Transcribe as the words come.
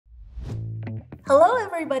Hello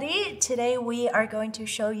everybody! Today we are going to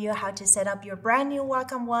show you how to set up your brand new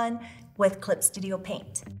Wacom One with CLIP Studio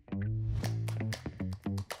Paint.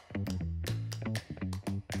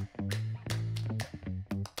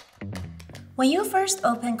 When you first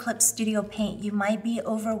open CLIP Studio Paint, you might be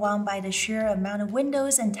overwhelmed by the sheer amount of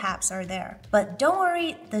windows and tabs are there. But don't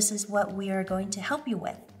worry, this is what we are going to help you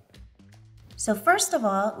with. So first of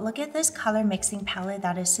all, look at this color mixing palette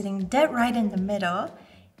that is sitting dead right in the middle,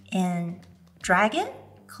 and drag it,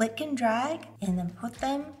 click and drag, and then put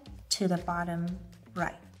them to the bottom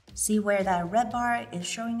right. See where that red bar is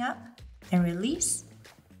showing up? And release.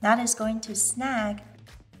 That is going to snag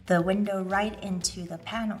the window right into the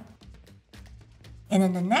panel. And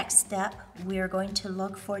in the next step, we are going to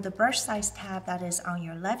look for the brush size tab that is on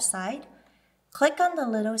your left side. Click on the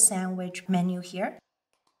little sandwich menu here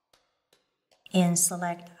and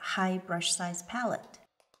select High Brush Size Palette.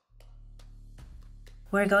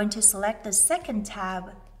 We're going to select the second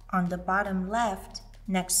tab on the bottom left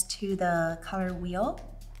next to the color wheel.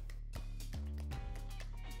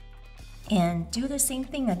 And do the same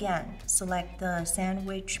thing again. Select the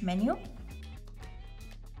sandwich menu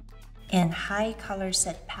and High Color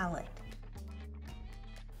Set Palette.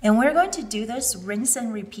 And we're going to do this rinse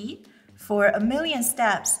and repeat for a million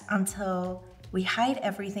steps until we hide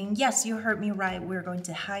everything. Yes, you heard me right. We're going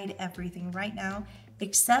to hide everything right now,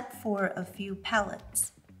 except for a few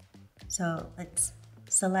palettes. So let's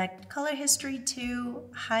select Color History 2,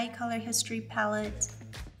 High Color History Palette,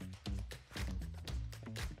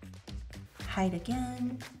 hide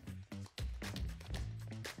again,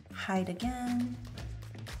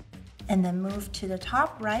 and then move to the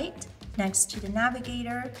top right next to the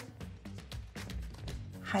navigator,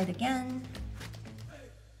 hide again.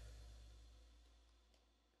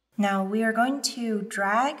 Now we are going to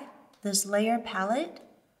drag this layer palette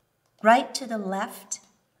right to the left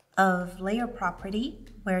of layer property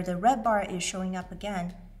where the red bar is showing up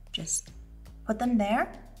again. Just put them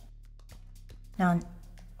there. Now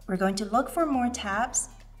we're going to look for more tabs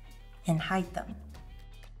and hide them.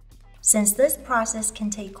 Since this process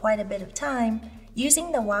can take quite a bit of time,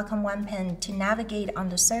 using the Wacom One pen to navigate on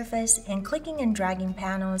the surface and clicking and dragging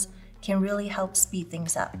panels can really help speed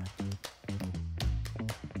things up.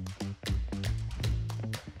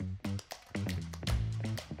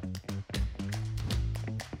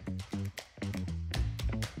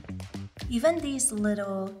 Even these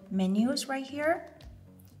little menus right here,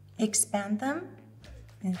 expand them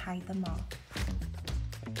and hide them all.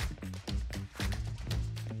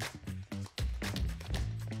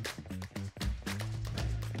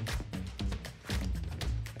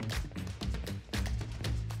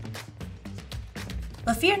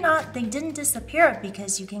 But fear not, they didn't disappear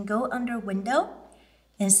because you can go under Window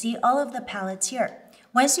and see all of the palettes here.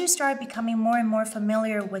 Once you start becoming more and more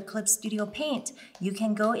familiar with CLIP Studio Paint, you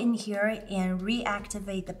can go in here and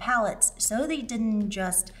reactivate the palettes so they didn't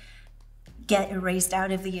just get erased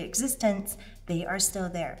out of the existence, they are still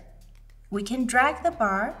there. We can drag the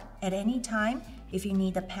bar at any time if you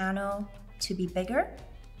need the panel to be bigger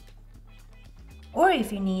or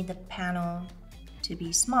if you need the panel to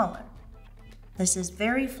be smaller. This is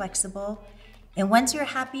very flexible, and once you're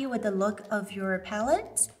happy with the look of your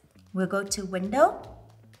palette, we'll go to Window,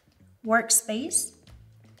 Workspace,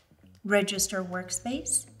 Register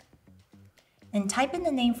Workspace, and type in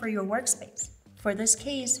the name for your workspace. For this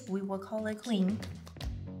case, we will call it Clean.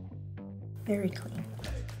 Very clean.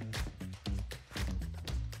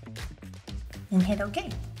 And hit OK.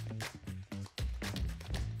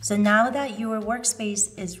 So now that your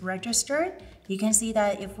workspace is registered, you can see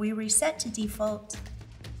that if we reset to default,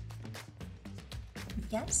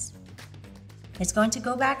 yes, it's going to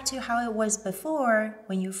go back to how it was before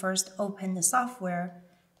when you first opened the software.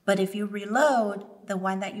 But if you reload the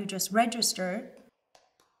one that you just registered,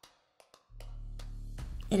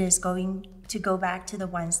 it is going to go back to the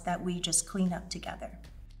ones that we just cleaned up together.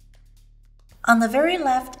 On the very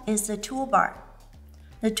left is the toolbar.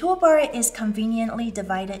 The toolbar is conveniently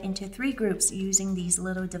divided into 3 groups using these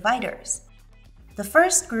little dividers. The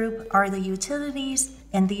first group are the utilities,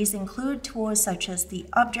 and these include tools such as the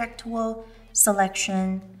Object tool,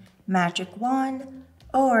 Selection, Magic Wand,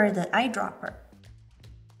 or the eyedropper.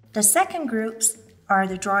 The second groups are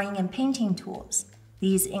the drawing and painting tools.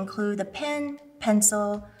 These include the pen,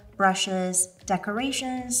 pencil, brushes,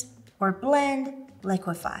 decorations, or blend,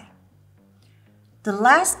 liquify. The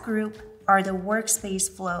last group are the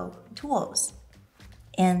workspace flow tools,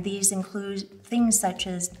 and these include things such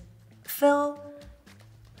as fill,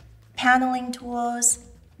 paneling tools,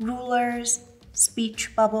 rulers,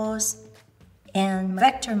 speech bubbles, and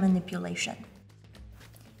vector manipulation.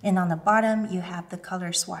 And on the bottom, you have the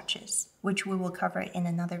color swatches, which we will cover in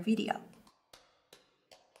another video.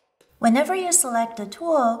 Whenever you select a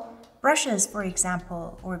tool, brushes for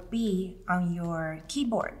example, or B on your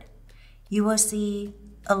keyboard, you will see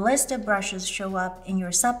a list of brushes show up in your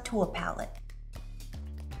subtool palette.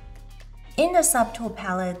 In the subtool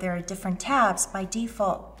palette, there are different tabs by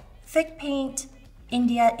default: thick paint,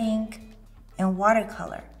 India ink, and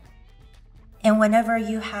watercolor. And whenever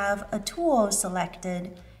you have a tool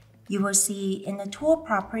selected, you will see in the tool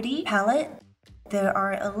property palette, there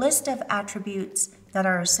are a list of attributes that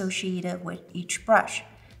are associated with each brush.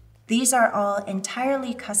 These are all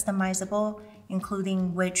entirely customizable,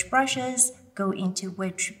 including which brushes go into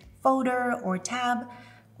which folder or tab,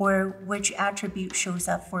 or which attribute shows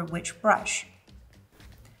up for which brush.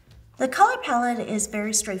 The color palette is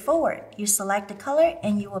very straightforward. You select a color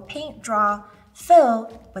and you will paint, draw,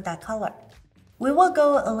 fill with that color. We will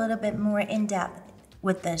go a little bit more in depth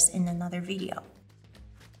with this in another video.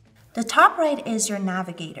 The top right is your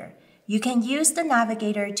navigator. You can use the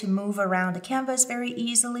navigator to move around the canvas very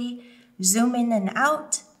easily, zoom in and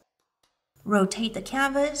out, rotate the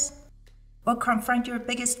canvas, or confront your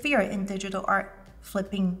biggest fear in digital art,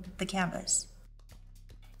 flipping the canvas.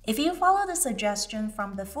 If you follow the suggestion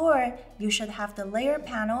from before, you should have the layer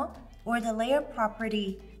panel or the layer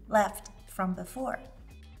property left from before.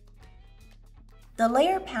 The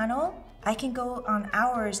layer panel, I can go on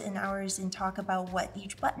hours and hours and talk about what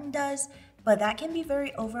each button does, but that can be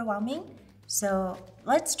very overwhelming. So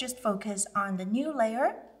let's just focus on the new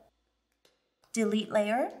layer, delete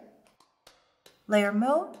layer, layer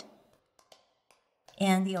mode,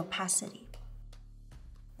 and the opacity.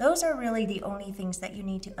 Those are really the only things that you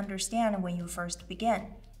need to understand when you first begin.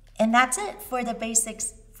 And that's it for the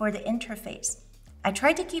basics for the interface. I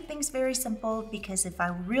tried to keep things very simple because if I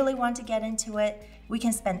really want to get into it, we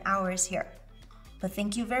can spend hours here. But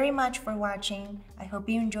thank you very much for watching. I hope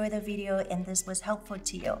you enjoyed the video and this was helpful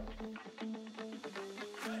to you.